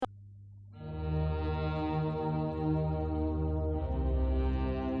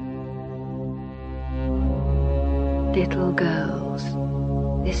little girls.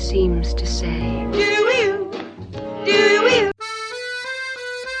 This seems to say, do you? Do you?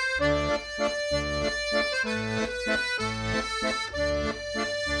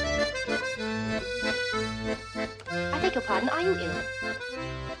 I beg your pardon, are you ill?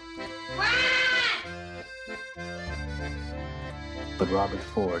 But Robert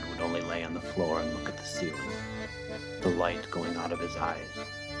Ford would only lay on the floor and look at the ceiling, the light going out of his eyes,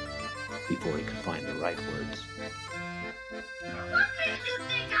 before he could find the right words. What makes you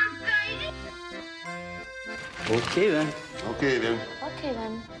think I'm crazy? Okay then. Okay then. Okay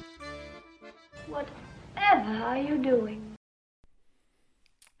then. Whatever are you doing?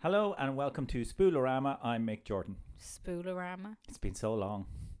 Hello and welcome to Spoolorama. I'm Mick Jordan. Spoolorama. It's been so long.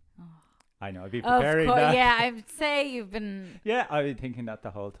 Oh. I know, I've been Of preparing course, that. yeah, I'd say you've been... Yeah, I've been thinking that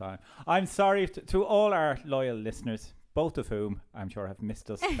the whole time. I'm sorry to all our loyal listeners, both of whom I'm sure have missed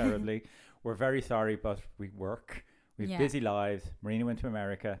us terribly. We're very sorry, but we work. We've busy lives. Marina went to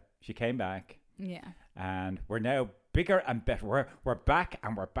America. She came back. Yeah. And we're now bigger and better. We're back,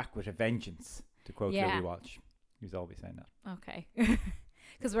 and we're back with a vengeance, to quote Lily Walsh. He's always saying that. Okay.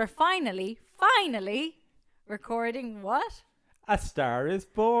 Because we're finally recording what? A Star is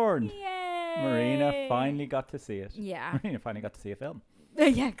Born. Yay! Marina finally got to see it. Yeah. Marina finally got to see a film.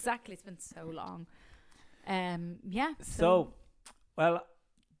 Yeah, exactly. It's been so long. Yeah. So, well,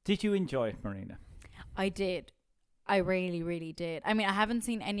 did you enjoy it, Marina? I did. I really, really did. I mean, I haven't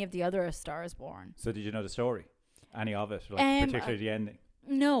seen any of the other A Star is Born. So did you know the story? Any of it? Like particularly the ending?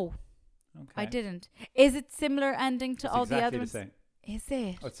 No, Okay. I didn't. Is it similar ending to It's all exactly the other ones? the same. Is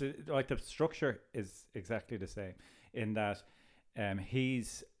it? It's like the structure is exactly the same in that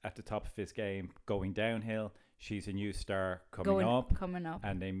he's at the top of his game going downhill. She's a new star coming up.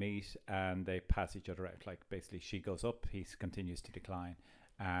 And they meet and they pass each other out. Like basically she goes up, he continues to decline.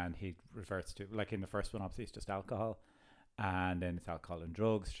 And he reverts to, like in the first one, obviously it's just alcohol. And then it's alcohol and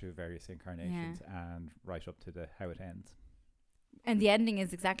drugs through various incarnations and right up to how it ends. And the ending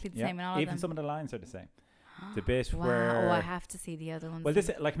is exactly the same in all of them. Even some of the lines are the same. The bit wow. where... Oh, I have to see the other ones. Well,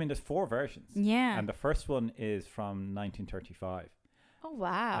 there's 4 versions. Yeah. And the first one is from 1935. Oh,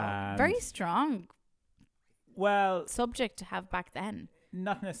 wow. And very strong well, subject to have back then.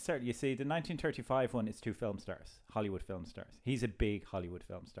 Not necessarily. You see, the 1935 one is 2 film stars, Hollywood film stars. He's a big Hollywood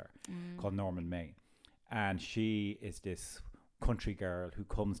film star called Norman Maine. And she is this country girl who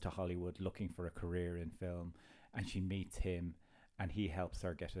comes to Hollywood looking for a career in film. And she meets him and he helps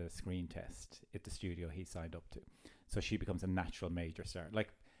her get a screen test at the studio he signed up to. So she becomes a natural major star. Like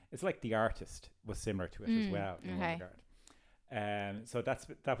it's like The Artist was similar to it as well in one regard. So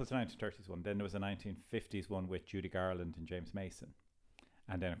that was the 1930s one. Then there was a 1950s one with Judy Garland and James Mason.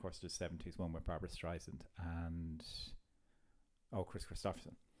 And then, of course, there's the 70s one with Barbra Streisand and Chris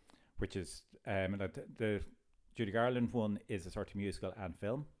Christopherson, which is the Judy Garland one is a sort of musical and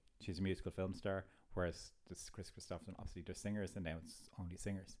film. She's a musical film star, whereas this Chris Christopherson, obviously they're singers and now it's only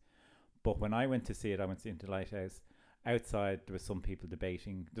singers. But when I went to see it, I went to see it in the Lighthouse. Outside, there was some people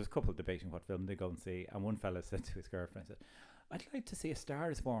debating. There's a couple debating what film they go and see. And one fella said to his girlfriend, said, I'd like to see A Star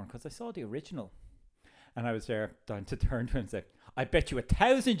is Born because I saw the original. And I was there down to turn to him and say, I bet you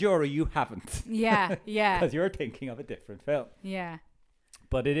 €1,000 you haven't. Yeah, yeah. Because you're thinking of a different film. Yeah.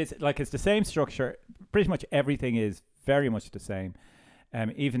 But it is, like, it's the same structure. Pretty much everything is very much the same.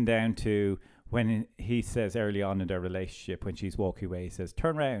 Even down to when he says early on in their relationship, when she's walking away, he says,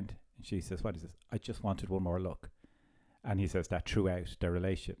 turn round. And she says, what is this? I just wanted one more look. And he says that throughout their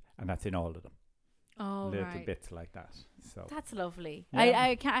relationship. And that's in all of them. Oh, little right. bits like that. So that's lovely. Yeah.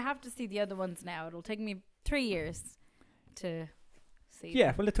 I have to see the other ones now. It'll take me 3 years to see.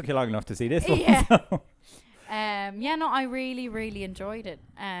 Yeah, well, it took you long enough to see this one. Yeah. So. I really, really enjoyed it.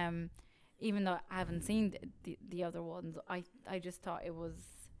 Even though I haven't seen the other ones, I just thought it was.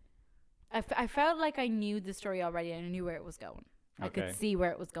 I felt like I knew the story already and I knew where it was going. I could see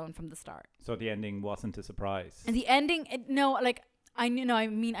where it was going from the start. So the ending wasn't a surprise. And the ending, I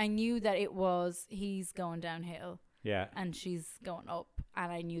knew that it was he's going downhill. Yeah. And she's going up.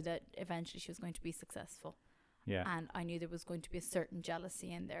 And I knew that eventually she was going to be successful. Yeah. And I knew there was going to be a certain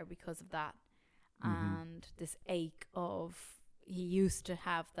jealousy in there because of that. And this ache of he used to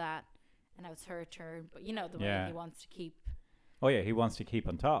have that and now it's her turn. But you know, the way he wants to keep. Oh, yeah. He wants to keep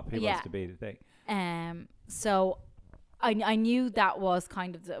on top. He wants to be the thing. So I knew that was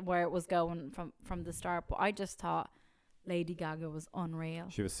kind of where it was going from the start. But I just thought Lady Gaga was unreal.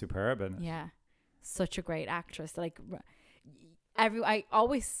 She was superb in it. Yeah. Such a great actress. Like I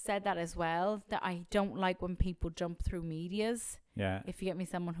always said that as well, that I don't like when people jump through medias. Yeah. If you get me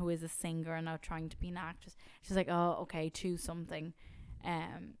someone who is a singer and now trying to be an actress, she's like, oh, okay, choose something.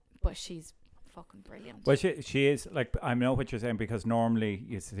 But she's fucking brilliant. Well, she is, like, I know what you're saying, because normally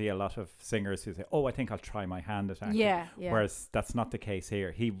you see a lot of singers who say, "Oh, I think I'll try my hand at acting." Yeah. Whereas that's not the case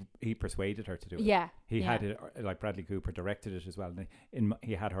here. He persuaded her to do it. Yeah. He had it, like Bradley Cooper directed it as well. And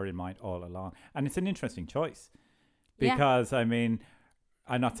he had her in mind all along. And it's an interesting choice. Because, I mean,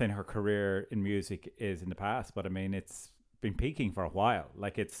 I'm not saying her career in music is in the past, but I mean, it's been peaking for a while.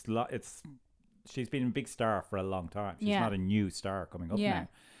 Like, she's been a big star for a long time. She's not a new star coming up now.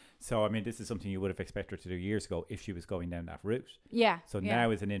 So, I mean, this is something you would have expected her to do years ago if she was going down that route. Yeah. So now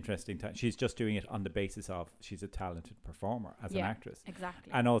is an interesting time. She's just doing it on the basis of she's a talented performer as an actress.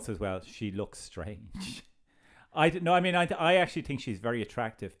 Exactly. And also as well, she looks strange. I actually think she's very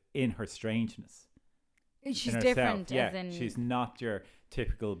attractive in her strangeness. She's in different. Yeah, as in she's not your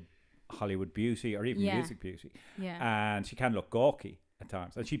typical Hollywood beauty or even music beauty. Yeah. And she can look gawky at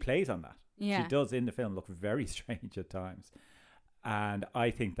times. And she plays on that. Yeah. She does in the film look very strange at times. And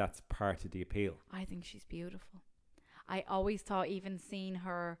I think that's part of the appeal. I think she's beautiful. I always thought, even seeing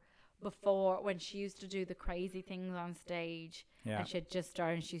her before, when she used to do the crazy things on stage, and she had just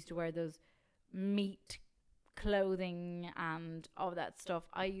started, and she used to wear those meat clothing and all that stuff.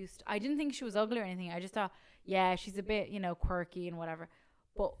 I didn't think she was ugly or anything. I just thought, yeah, she's a bit, quirky and whatever.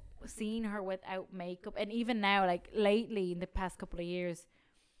 But seeing her without makeup, and even now, like lately in the past couple of years,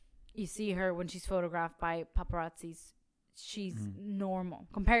 you see her when she's photographed by paparazzis, she's normal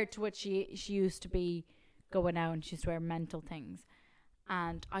compared to what she used to be going out, and she used to wear mental things.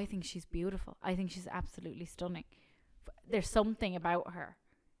 And I think she's beautiful. I think she's absolutely stunning. There's something about her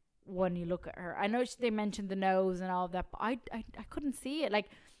when you look at her. I know they mentioned the nose and all of that, but I couldn't see it. Like,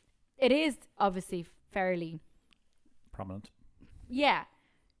 it is obviously fairly prominent. Yeah,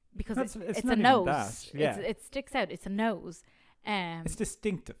 because it's not a nose. That. Yeah. It sticks out. It's a nose. It's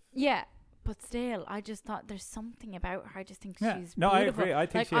distinctive. Yeah. But still, I just thought there's something about her. I just think she's beautiful. No, I agree. I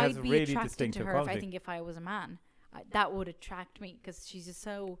think she has a really distinctive to her quality. If I was a man, that would attract me, because she's just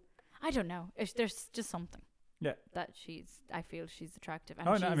so, I don't know. There's just something. Yeah. That I feel she's attractive.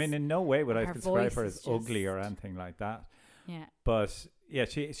 And no, I mean, in no way would I describe her as just ugly or anything like that. Yeah. But yeah,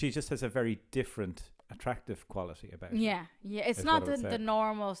 she just has a very different attractive quality about her. Yeah. It's not the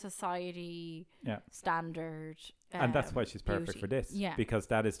normal society standard. And that's why she's perfect beauty. for this. Yeah. Because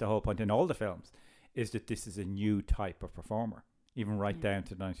that is the whole point in all the films, is that this is a new type of performer. Even right down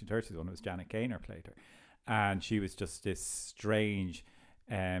to the 1930s when it was Janet Gaynor played her. And she was just this strange,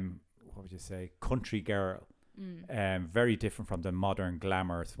 what would you say, country girl. Very different from the modern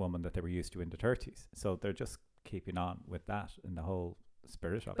glamorous woman that they were used to in the 30s. So they're just keeping on with that in the whole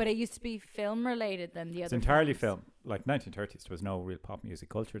spirit of it. But it used to be film related than the other. It's entirely films. film. Like 1930s, there was no real pop music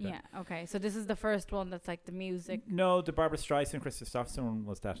culture then. Yeah, okay. So this is the first one that's like the music. No, the Barbra Streisand, Chris Christopherson one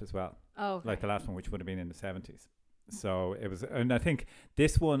was that as well. Oh, okay. Like the last one, which would have been in the 70s. So it was, and I think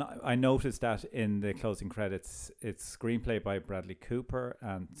this one, I noticed that in the closing credits, it's screenplay by Bradley Cooper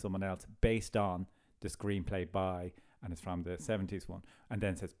and someone else based on the screenplay by, and it's from the 70s one, and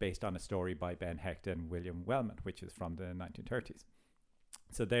then it says based on a story by Ben Hecht and William Wellman, which is from the 1930s.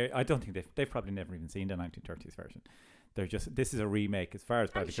 So I don't think they've probably never even seen the 1930s version. They're just, this is a remake as far as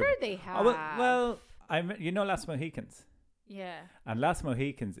Bradley Cooper. I'm sure they have. Oh, well, Last Mohicans. Yeah. And Last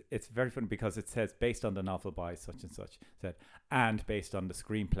Mohicans, it's very funny because it says based on the novel by such and such, and based on the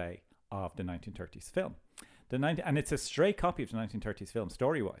screenplay of the 1930s film. And it's a stray copy of the 1930s film,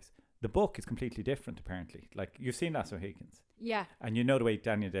 story-wise. The book is completely different, apparently. Like, you've seen Last Mohicans. Yeah. And you know the way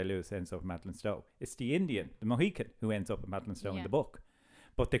Daniel Day-Lewis ends up at Madeline Stowe. It's the Indian, the Mohican, who ends up at Madeline Stowe in the book.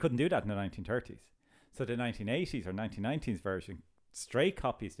 But they couldn't do that in the 1930s. So the 1980s or 1990s version stray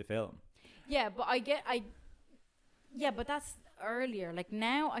copies the film. Yeah, but but that's earlier. Like,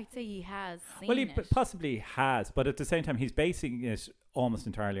 now I'd say he has seen Well, he it. possibly has, but at the same time, he's basing it almost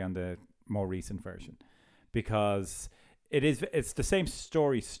entirely on the more recent version, because it's the same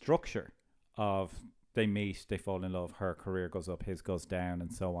story structure of they meet, they fall in love, her career goes up, his goes down,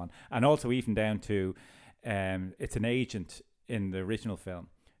 and so on. And also even down to it's an agent in the original film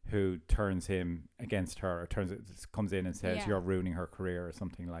who turns him against her, or comes in and says you're ruining her career or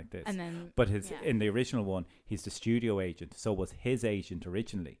something like this. And then, but in the original one, he's the studio agent, so was his agent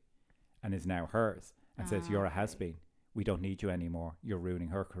originally, and is now hers, and says you're a has-been. We don't need you anymore. You're ruining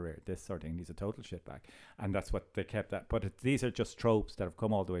her career. This sort of thing. He's a total shitbag, and that's what they kept that. But these are just tropes that have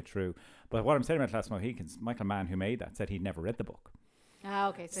come all the way through. But what I'm saying about Last Mohicans, Michael Mann, who made that, said he'd never read the book.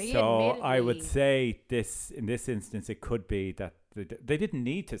 Okay, so I would say in this instance, it could be that they didn't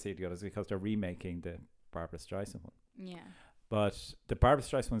need to see the others because they're remaking the Barbra Streisand one. Yeah. But the Barbra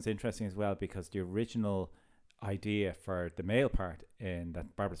Streisand one's interesting as well because the original idea for the male part in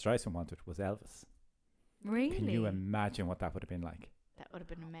that Barbra Streisand wanted was Elvis. Really? Can you imagine what that would have been like? That would have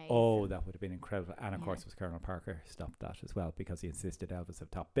been amazing. Oh, that would have been incredible. And of Yeah. course, it was Colonel Parker stopped that as well because he insisted Elvis have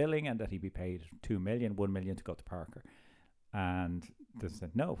top billing and that he be paid 2 million, 1 million to go to Parker. And they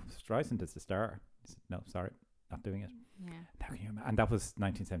said, no, Streisand is the star. He said, no, sorry, not doing it. Yeah. Now can you and that was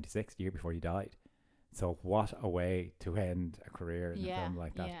 1976, the year before he died. So what a way to end a career in a Yeah, film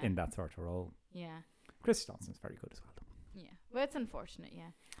like that, yeah. in that sort of role. Yeah. Chris Johnson's very good as well, though. Yeah. Well, it's unfortunate, yeah.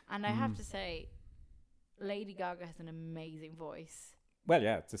 And I have to say, Lady Gaga has an amazing voice. Well,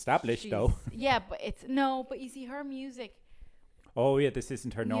 yeah, it's established, though. Yeah, but it's, no, but you see her music. Oh, yeah, this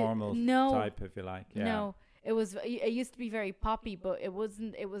isn't her normal no. type, if you like. Yeah. No, it used to be very poppy, but it was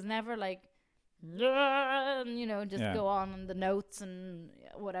never like, just Yeah. go on the notes and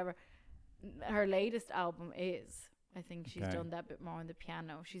whatever. Her latest album is, I think she's Okay. done that bit more on the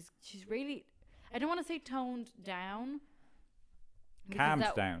piano. She's really, I don't want to say toned down. because Calmed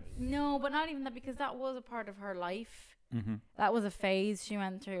that- down. No, but not even that, because that was a part of her life. Mm-hmm. That was a phase she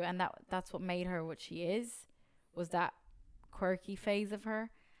went through, and that's what made her what she is, was that quirky phase of her.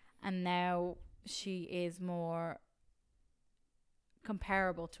 And now she is more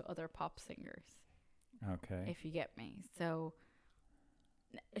comparable to other pop singers, Okay. if you get me. So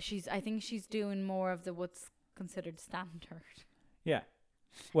I think she's doing more of the what's considered standard Yeah.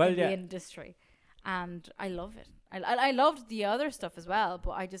 Well, in yeah. the industry, and I love it. I loved the other stuff as well,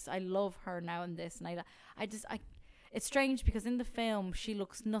 but I love her now in this, and I it's strange because in the film she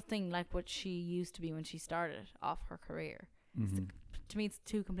looks nothing like what she used to be when she started off her career. Mhm. To me, it's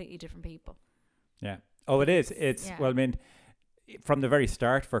two completely different people. Yeah. Oh, it is. It's, Yeah. well, I mean, from the very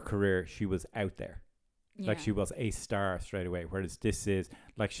start of her career, she was out there. Like, Yeah. she was a star straight away. Whereas this is,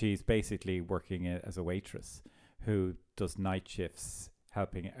 like, she's basically working as a waitress who does night shifts,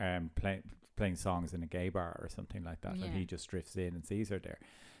 helping, playing songs in a gay bar or something like that. Yeah. And he just drifts in and sees her there.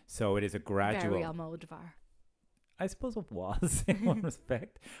 So it is a gradual. Very Almodovar. I suppose it was in one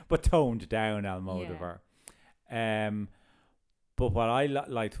respect, but toned down Almodovar. But what I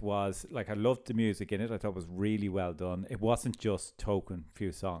liked was, like, I loved the music in it. I thought it was really well done. It wasn't just token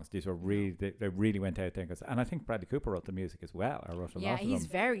few songs. These were really, they really went out there. And I think Bradley Cooper wrote the music as well. I wrote a lot of He's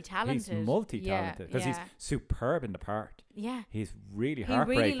them. very talented. He's multi-talented because he's superb in the part. Yeah. He's really He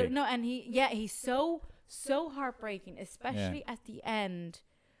heartbreaking. really and he's so heartbreaking, especially at the end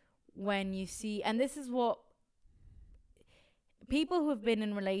when you see, and this is what people who have been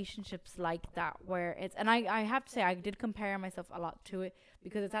in relationships like that, where it's, and I have to say I did compare myself a lot to it,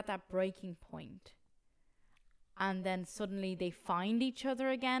 because it's at that breaking point and then suddenly they find each other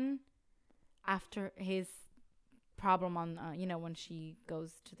again after his problem on when she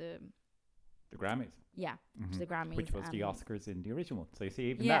goes to the Grammys. to the Grammys, Which was the and- Oscars in the original one. So you see,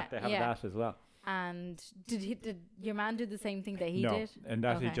 even Yeah, that, they have yeah. that as well. And did your man do the same thing that he no, did? and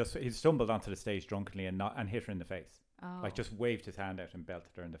that Okay. he stumbled onto the stage drunkenly and hit her in the face. Oh. Like, just waved his hand out and belted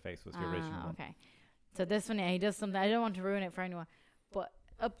her in the face was the original one. Okay. So this one, he does something. I don't want to ruin it for anyone, but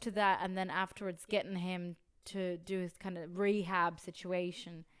up to that, and then afterwards getting him to do his kind of rehab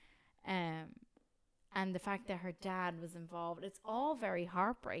situation, and the fact that her dad was involved, it's all very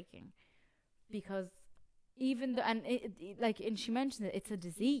heartbreaking, because even though, and and she mentioned it, it's a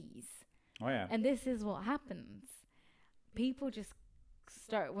disease. Oh, yeah. And this is what happens. People just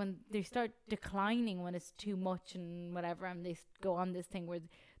start, when they start declining when it's too much and whatever, and they go on this thing where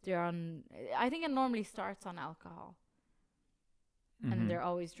they're on, I think it normally starts on alcohol. Mhm. And they're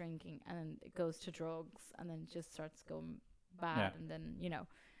always drinking, and then it goes to drugs, and then it just starts going bad. Yeah. And then,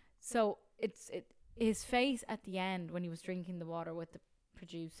 so his face at the end when he was drinking the water with the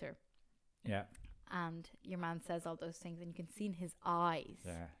producer, Yeah. and your man says all those things, and you can see in his eyes.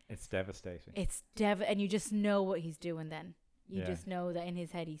 Yeah. It's devastating. It's and you just know what he's doing then. You Yeah. just know that in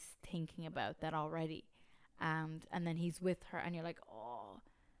his head he's thinking about that already. And then he's with her, and you're like, oh,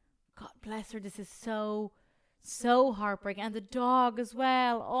 God bless her. This is so heartbreaking. And the dog as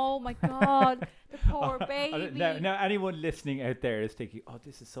well. Oh, my God. The poor baby. Now, anyone listening out there is thinking, oh,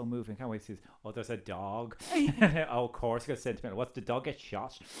 this is so moving. Can't wait to see this. Oh, there's a dog. Oh, of course, got sentimental. What's the dog get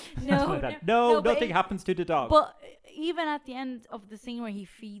shot? No, No, but nothing happens to the dog. But even at the end of the scene where he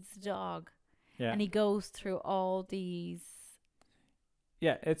feeds the dog, yeah. and he goes through all these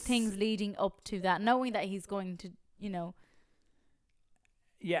Yeah, it's things leading up to that, knowing that he's going to,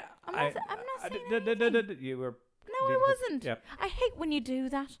 Yeah, I'm not saying you were. No, I wasn't. Yep. I hate when you do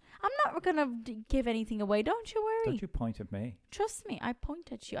that. I'm not going to give anything away. Don't you worry. Don't you point at me? Trust me. I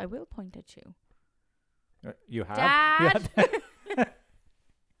point at you. I will point at you. You have. Dad. You have-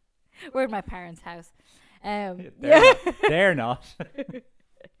 We're in my parents' house. They're not.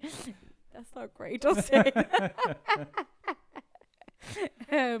 That's not great, I'll say.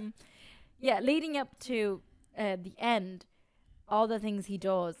 Leading up to the end, all the things he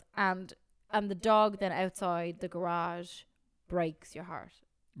does, and the dog then outside the garage breaks your heart.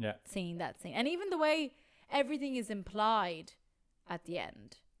 Yeah. Seeing that scene, and even the way everything is implied at the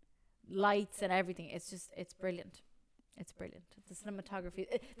end, lights and everything, it's brilliant. It's brilliant.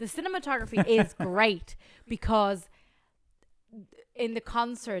 The cinematography is great, because in the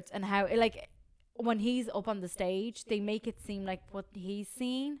concerts and how, like, when he's up on the stage, they make it seem like what he's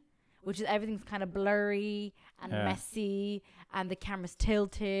seen, which is everything's kind of blurry and messy, and the camera's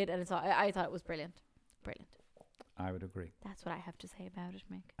tilted, and it's all, I thought it was brilliant. I would agree. That's what I have to say about it,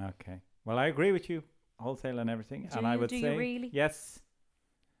 Mick. Okay. Well, I agree with you wholesale and everything. Do and I you- would do you say, really? yes.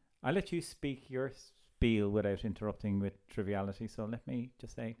 I'll let you speak your spiel without interrupting with triviality. So let me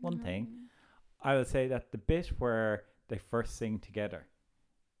just say one thing. I will say that the bit where they first sing together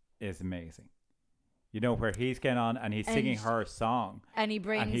is amazing. You know, where he's getting on and he's singing her song, And he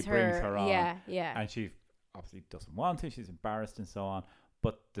brings her on. Yeah. and she obviously doesn't want to. She's embarrassed and so on.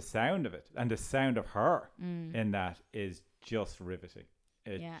 But the sound of it and the sound of her in that is just riveting.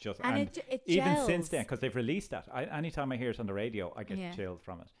 It Yeah. just And it even gels. since then, because they've released that. Anytime I hear it on the radio, I get Yeah. chilled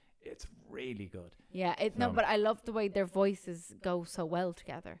from it. It's really good. Yeah, No. but I love the way their voices go so well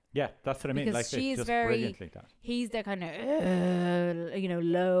together. Yeah, that's what I mean. Because Like she they is just very- brilliantly that. He's the kind of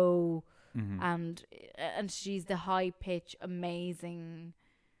low, Mhm. and she's the high pitch, amazing.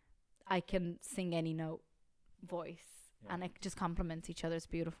 I can sing any note voice, and it just complements each other. It's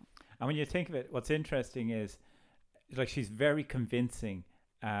beautiful. And when you think of it, what's interesting is, like, she's very convincing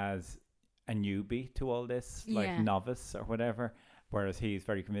as a newbie to all this, like Yeah. novice or whatever, whereas he's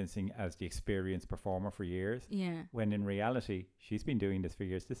very convincing as the experienced performer for years. Yeah. When in reality, she's been doing this for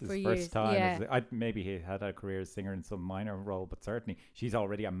years. This is For his years, first time. yeah. Maybe he had a career as singer in some minor role, but certainly she's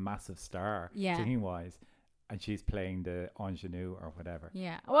already a massive star Yeah. singing-wise, and she's playing the ingenue or whatever.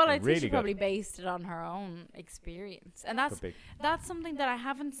 Yeah. Well, I think Really she good. probably based it on her own experience, and But big. that's something that I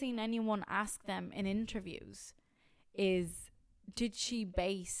haven't seen anyone ask them in interviews. Is did she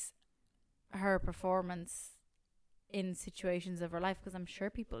base her performance in situations of her life? Because I'm sure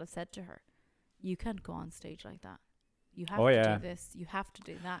people have said to her, "You can't go on stage like that. You have to yeah. do this. You have to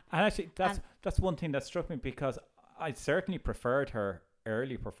do that." And actually, And- that's one thing that struck me, because I certainly preferred her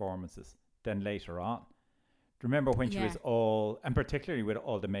early performances than later on. Remember when she Yeah. was all, and particularly with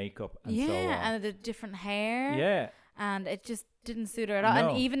all the makeup and Yeah, so on. and the different hair. Yeah. And it just didn't suit her at all. No.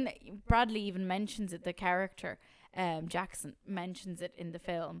 And even Bradley even mentions it. The character, Jackson, mentions it in the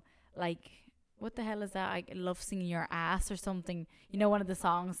film. Like, what the hell is that? I love singing your ass or something. You know, one of the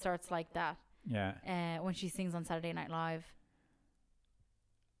songs starts like that. Yeah. When she sings on Saturday Night Live,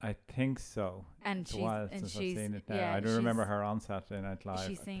 I think so. and It's a while since I've seen it now. yeah, I don't remember she's- her on Saturday Night Live. She I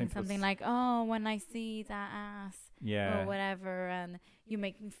sings think it something was- like, "Oh, when I see that ass," yeah. or whatever, and you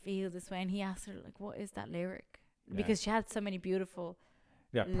make me feel this way. And he asked her, like, "What is that lyric?" Yeah. Because she had so many beautiful,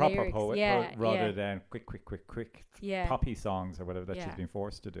 Yeah, proper lyrics, poet yeah, rather yeah. than quick yeah. poppy songs or whatever that she's Yeah. been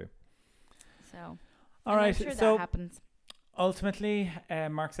forced to do. So, All and right, I'm sure so that happens. ultimately,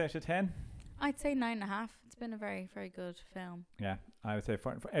 marks out of 10. I'd say 9.5. It's been a very, very good film. Yeah, I would say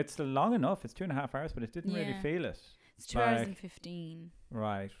it's long enough. It's 2.5 hours, but it didn't really Yeah. feel it. It's 2 hours Like- and 15.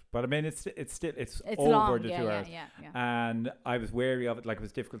 Right, but I mean, it's still It's over long. the Yeah, 2 yeah, hours. yeah, yeah. And I was wary of it. Like, it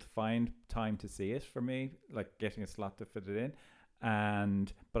was difficult to find time to see it for me, like getting a slot to fit it in.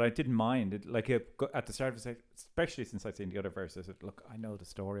 But I didn't mind it. Like, at the start of it, especially since I'd seen the other verse, I said, "Look, I know the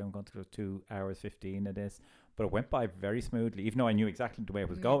story. I'm going to go 2 hours 15 of this," but it went by very smoothly, even though I knew exactly the way it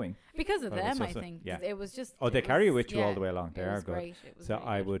was Yeah. going. Because of But it was them, I just think. yeah. 'Cause it was just. Oh, they it carry was- with you all yeah, the way along. They it are was good. great. It was So really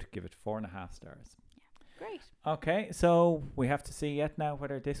I good. would give it 4.5 stars. Great. Okay, so we have to see yet now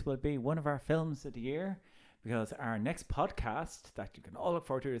whether this will be one of our films of the year, because our next podcast that you can all look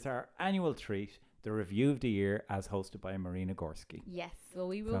forward to is our annual treat, the review of the year, as hosted by Marina Gorski. Yes. Well,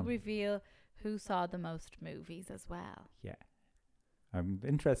 we will So- reveal who saw the most movies as well. Yeah. I'm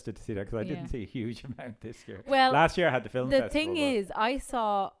interested to see that, because I Yeah. didn't see a huge amount this year. Well, Last year I had the film the festival. thing but- is, I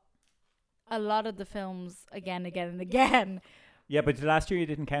saw a lot of the films again, and again. Yeah, but last year you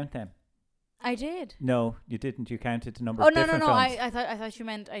didn't count them. I did. No, you didn't. You counted the number Oh of no, different no! films. I thought you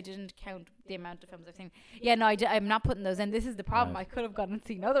meant I didn't count the amount of films I've seen. Yeah, no, I'm not putting those in. This is the problem. Right. I could have gone and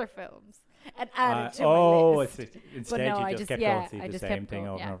seen other films and added to my list. Instead no, I you just just- kept yeah, going to see I the just same kept thing going,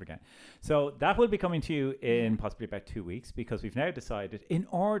 over and yeah. over again. So that will be coming to you in Yeah. possibly about 2 weeks, because we've now decided, in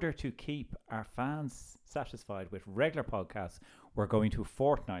order to keep our fans satisfied with regular podcasts, we're going to a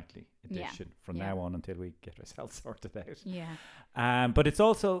fortnightly Yeah, edition from yeah. now on until we get ourselves sorted out. Yeah. But it's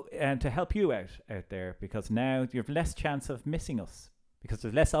also to help you out there, because now you have less chance of missing us, because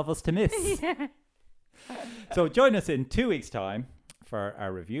there's less of us to miss. So join us in 2 weeks' time for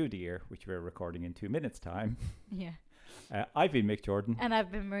our review of the year, which we're recording in 2 minutes' time. Yeah. I've been Mick Jordan. And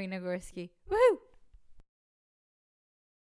I've been Marina Gorski. Woohoo!